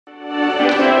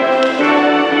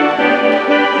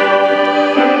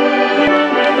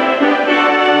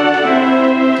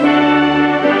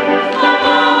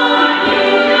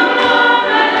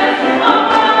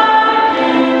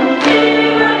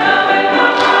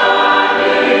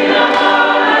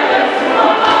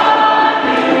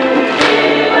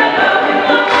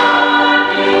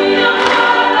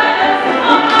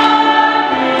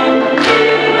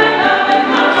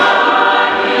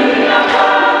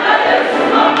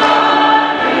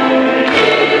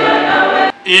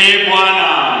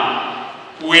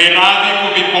ueradhi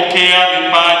kuvipokea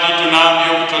vipaji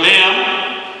tunavyokutolea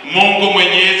Mungu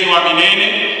Mwenyezi wa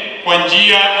milele kwa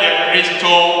njia ya Kristo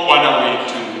Bwana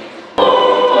wetu.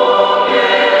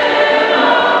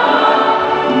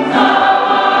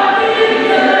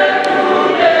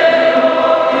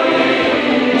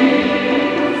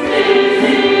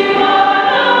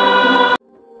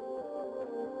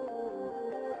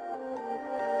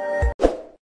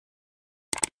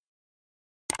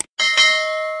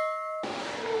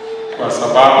 Kwa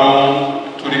sababu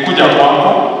tulikuja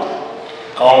kwako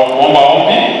kuomba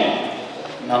ombi,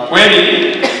 na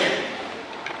kweli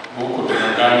huko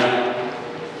tunagani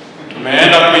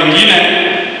tumeenda kwingine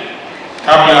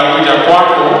kabla ya kuja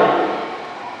kwako,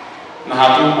 na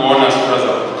hatukuona sura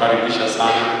za kukaribisha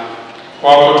sana.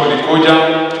 Kwako tulikuja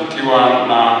tukiwa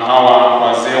na hawa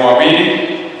wazee wawili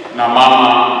na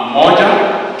mama mmoja,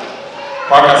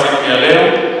 mpaka siku ya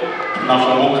leo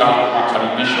tunakumbuka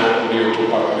makaribisho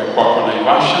uliotupa kule kwako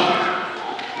Naivasha,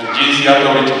 na jinsi hata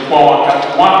ulichukua wakati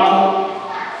wako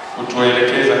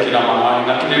kutuelekeza kila mahali,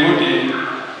 na tulirudi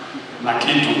na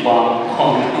kitu kwa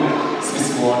mkono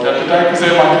sisi wote. Hatutaki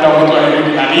kusema kila mtu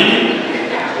alirudi na nini,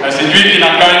 na sijui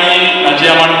kinakani na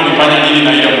chairman mlifanya nini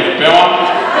na ile mlipewa,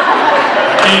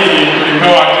 lakini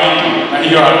tulipewa kitu, na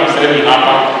hiyo hatusemi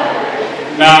hapa.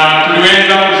 Na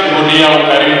tuliweza kushuhudia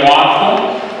ukarimu wako.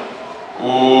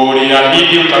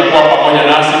 Uliahidi utakuwa pamoja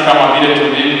nasi kama vile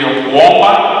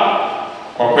tulivyokuomba.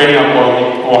 Kwa kweli na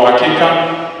kwa hakika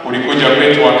ulikuja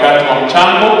kwetu wakati wa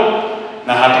mchango,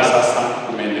 na hata sasa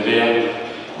umeendelea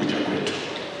kuja kwetu.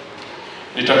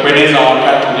 Nitakueleza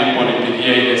wakati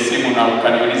uliponipigia ile simu na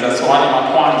ukaniuliza swali la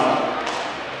kwanza,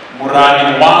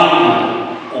 mradi wangu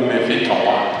umefika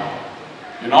wapi?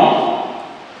 You know?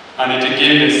 And it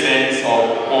gave a sense of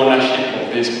ownership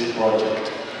of this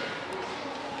project.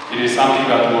 It is something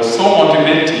that was so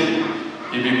motivating,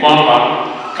 hivi kwamba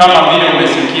kama vile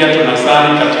umesikia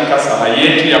tunasali katika sala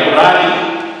yetu ya mradi,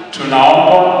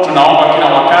 tunaomba kila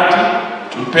wakati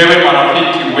tupewe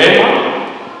marafiki wema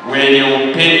wenye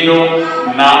upendo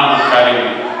na ukarimu.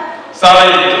 Sala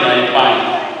hii tunaifanya,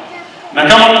 na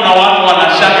kama kuna watu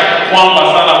wanashaka kwamba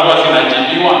sala huwa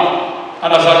zinajibiwa,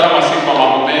 hata sasa kama si kwa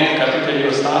mambo mengi katika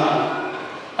hiyo sala,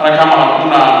 hata kama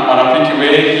hakuna marafiki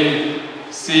wengi,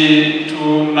 si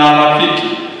tuna rafiki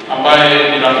ambaye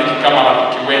ni rafiki kama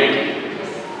rafiki wengi,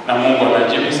 na Mungu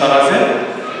anajibu sala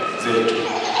zetu.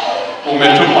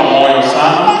 Umetupa moyo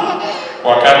sana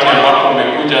wakati ambapo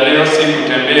umekuja leo, si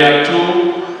kutembea tu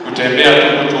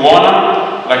kutuona,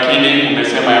 lakini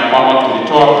umesema ya kwamba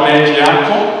tulitoa pledge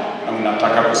yako na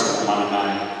mnataka kusukumana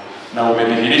nayo, na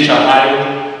umedhihirisha hayo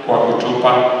kwa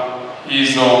kutupa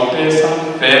hizo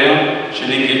fedha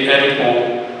shilingi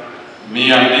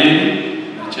 1,200.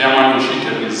 Chairman, ushike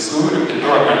vizuri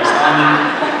ukitoka kanisani,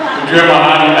 ujue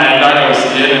mahali naendaga,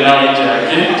 usiende nao nje ya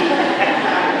gate.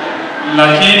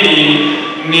 Lakini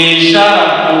ni ishara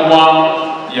kubwa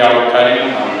ya ukarimu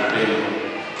na upendo.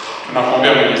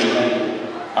 Tunakuombea Mwenyezi Mungu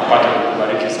apate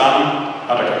kukubariki sana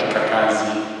hata katika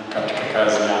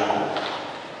kazi yako.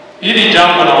 Hili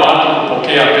jambo la watu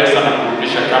kupokea pesa na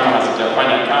kurudisha kama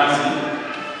hazijafanya kazi,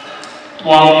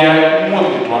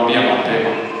 tuambie mapema.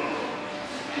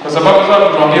 Kwa sababu sasa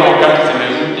tuambie wakati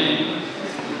zimerudi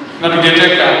na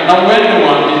tungeteka na uende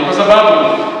wapi, kwa sababu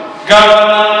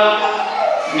gavana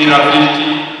ni rafiki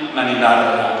na ni dada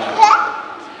yako.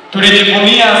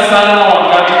 Tulijivunia sana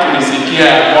wakati tulisikia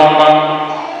ya kwamba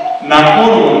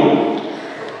Nakuru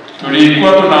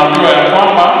tulikuwa tunaambiwa ya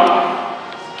kwamba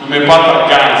tumepata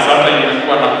gas, hata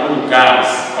ilikuwa Nakuru gas,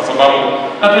 kwa sababu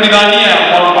na tulidhania ya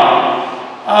kwamba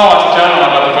hawa wasichana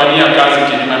watatufanyia kazi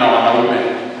kinyume na wanaume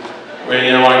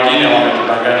wenye wengine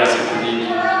wametudanganya siku nyingi.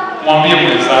 Mwambie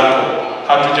mwenzako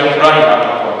hatujafurahi hapa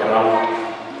kwa ground.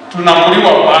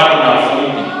 Tunakuliwa bado na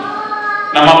vumbi,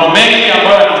 na mambo mengi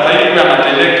ambayo yanastahili kuwa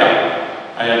yanatendeka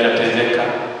hayajatendeka.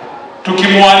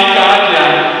 Tukimwalika aje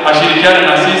ashirikiane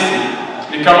na sisi,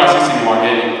 ni kama sisi ni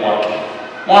wageni kwake.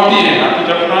 Mwambie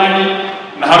hatujafurahi,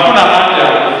 na hakuna haja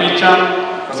ya kuficha,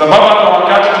 kwa sababu hata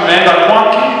wakati tumeenda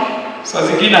kwake saa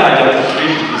zingine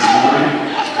hajatutreat vizuri.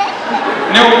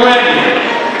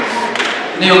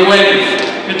 Ni ukweli.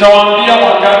 Nitawaambia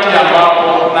wakati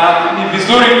ambapo, na ni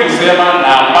vizuri kusema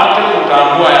na apate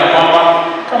kutambua ya kwamba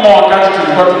kama wakati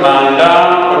tulikuwa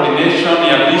tunaandaa coordination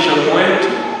ya bishop wetu,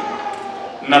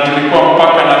 na tulikuwa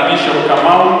mpaka na Bishop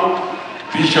Kamau,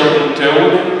 Bishop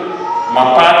mteule,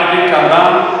 mapadri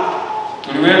kadhaa,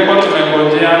 tuliwekwa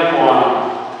tumengojea kwa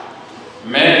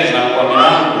meza kwa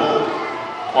milango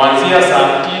kuanzia saa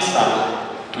 9,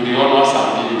 tulionwa saa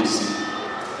 2 usiku.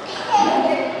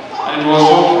 And it was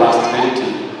so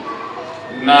frustrating.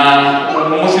 na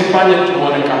msifanye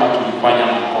tuone kama tulifanya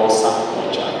makosa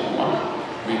kuwachagua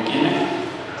wengine,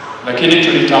 lakini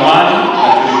tulitamani na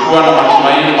tulikuwa na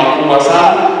matumaini makubwa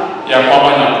sana ya kwamba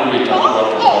Nakuru itakuwa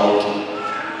tofauti.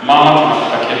 Mama,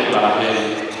 tunakutakia kila la heri.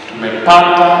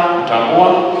 Tumepata kutambua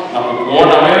na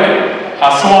kukuona wewe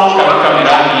haswa katika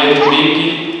miradi yetu mingi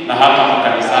na hata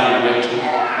makanisani wetu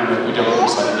umekuja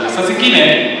kutusaidia. Sasa zingine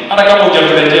hata kama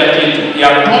hujatuletea kitu,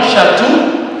 yatosha tu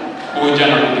kuja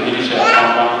na kudhihirisha ya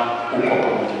kwamba uko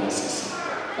pamoja na sisi.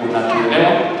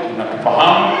 Unatuelewa,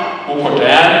 unatufahamu, uko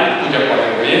tayari kuja kwa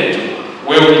lengo yetu.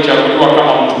 Wewe ulichaguliwa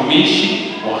kama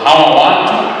mtumishi wa hawa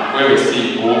watu, wewe si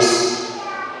boss.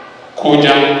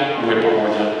 Kuja uwe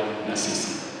pamoja na sisi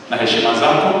na heshima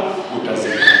zako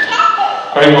utazipata.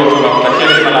 Kwa hivyo tunakutakia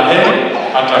kila la heri,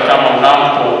 hata kama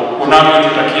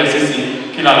unavyotutakia sisi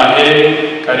kila la heri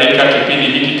katika kipindi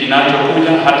hiki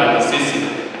kinachokuja, hata na sisi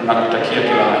tunakutakia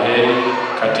kila la heri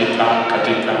katika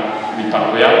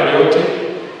mipango yako yote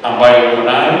ambayo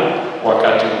unayo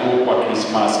wakati huu wa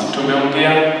Krismasi.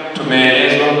 Tumeongea,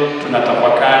 tumeelezwa,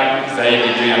 tunatafakari zaidi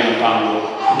juu ya mipango.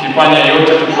 Tukifanya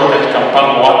yote tukiwa katika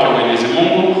mpango wake Mwenyezi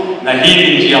Mungu, na hii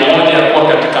ni njia moja ya kuwa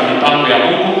katika mipango ya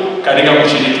Mungu katika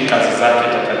kushiriki kazi zake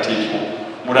takatifu.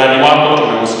 Mradi wako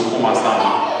tumeusukuma sana.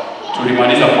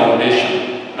 Tulimaliza foundation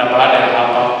na baada ya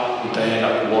hapa utaenda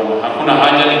kuona. Hakuna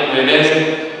haja nikueleze,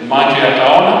 macho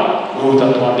yataona, wewe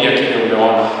utatuambia kile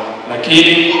umeona.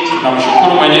 Lakini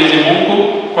tunamshukuru Mwenyezi Mungu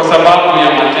kwa sababu ya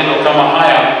matendo kama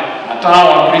haya. Hata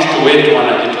Wakristo wetu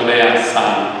wanajitolea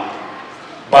sana.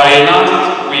 By last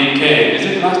weekend, is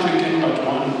it last weekend but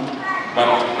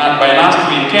not by last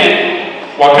weekend,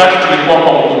 wakati tulikuwa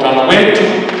kwa mkutano wetu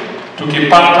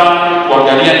tukipata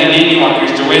kuangalia ni nini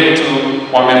Wakristo wetu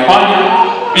wamefanya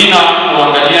bila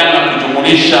kuangalia na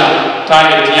kujumulisha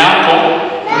target yako,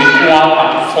 tulikuwa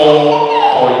at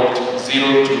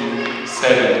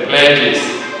 4.027 pledges.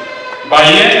 By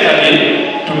yesterday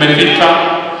tumefika,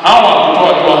 hawa kutoa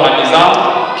tu ahadi zao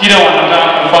kile wanataka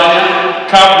kufanya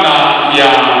kabla ya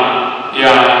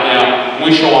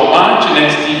mwisho wa March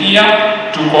next year.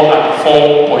 Tuko at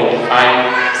 4.5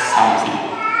 something,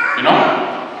 you know.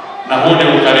 Na huu ni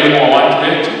ukarimu wa watu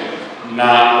wetu na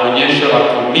onyesho la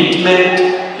commitment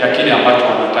ya kile ambacho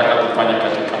wanataka kufanya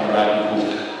katika mradi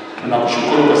huu.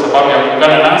 Tunakushukuru kwa sababu ya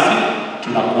kuungana nasi,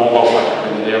 tunakuomba upate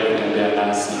kuendelea kutembea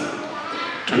nasi.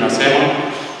 Tunasema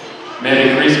Merry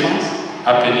Christmas,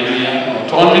 Happy New Year,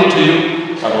 not only to you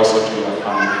but also to your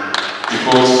family,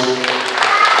 because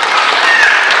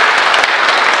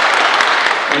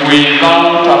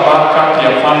without tabaka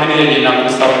ya family yenye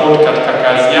inakusupport katika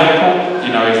kazi yako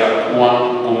inaweza kuwa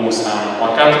ngumu sana.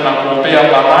 Wakati tunakuombea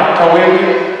baraka wewe,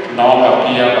 tunaomba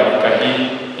pia baraka hii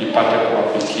ipate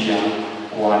kuwafikia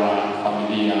wana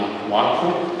familia wako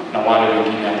na wale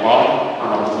wengine ambao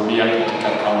wanahudhuria katika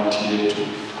kaunti yetu.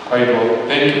 Kwa hivyo,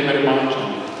 thank you very much.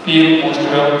 Feel most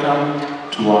welcome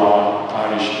to our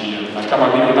parish here. Na kama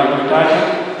vile unavyotaja,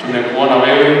 tumekuona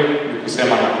wewe ni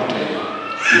kusema na kutenda.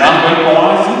 Milango iko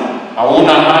wazi,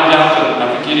 hauna haja.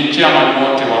 Nafikiri chairman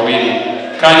wote wawili,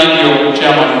 Kani ndio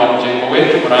chairman wa mjengo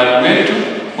wetu, mradi wetu,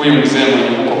 huyu mzee mwenye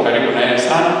uko karibu na yeye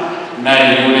sana, naye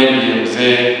yule ndiye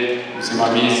mzee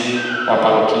msimamizi wa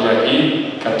parokia hii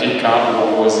katika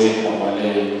uongozi wa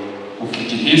walei.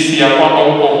 Ukijihisi ya kwamba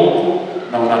uko huku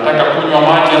na unataka kunywa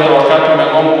maji hata wakati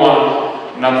umegongwa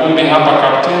na vumbi hapa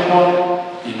Kapteno,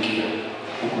 ingia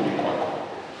huku ni kwako.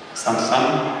 Asante sana,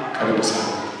 karibu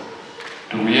sana.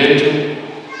 Ndugu yetu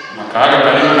makaaga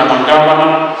karibu na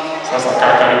magavana, sasa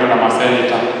kaa karibu na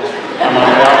maseneta na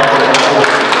mambo yako sawa.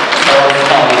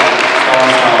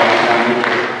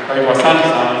 Kwa hivyo asante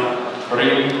sana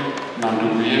Korini na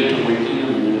ndugu yetu mwingine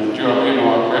mwenye najua wino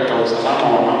wa kuweka usalama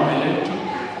wa mama yetu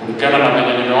kulingana na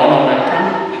venye nimeona umekaa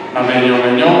na venye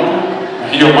umenyoka na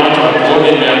hiyo macho hatuoni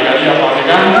imeangalia pale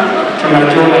gani.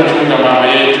 Tunajua chunga mama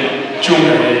yetu,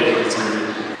 chunga yeye.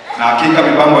 Na hakika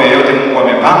mipango yoyote Mungu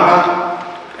amepanga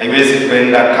haiwezi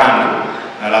kwenda kando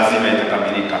na lazima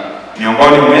itakamilika.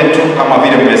 Miongoni mwetu kama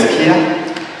vile mmesikia,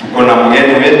 tuko na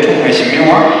mgeni wetu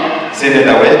mheshimiwa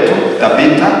seneta wetu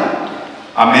Tabitha.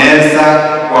 Ameweza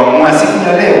kuamua siku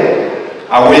ya leo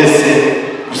aweze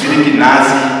kushiriki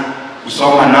nasi,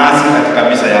 kusoma nasi katika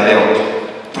misa ya leo.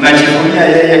 Tunajivunia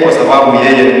yeye kwa sababu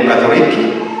yeye ni Mkatoliki,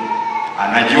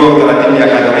 anajua utaratibu ya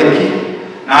Katoliki,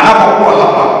 na anapokuwa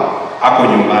hapa ako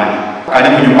nyumbani.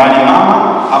 Karibu nyumbani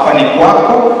mama, hapa ni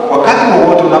kwako. Wakati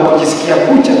wowote unapojisikia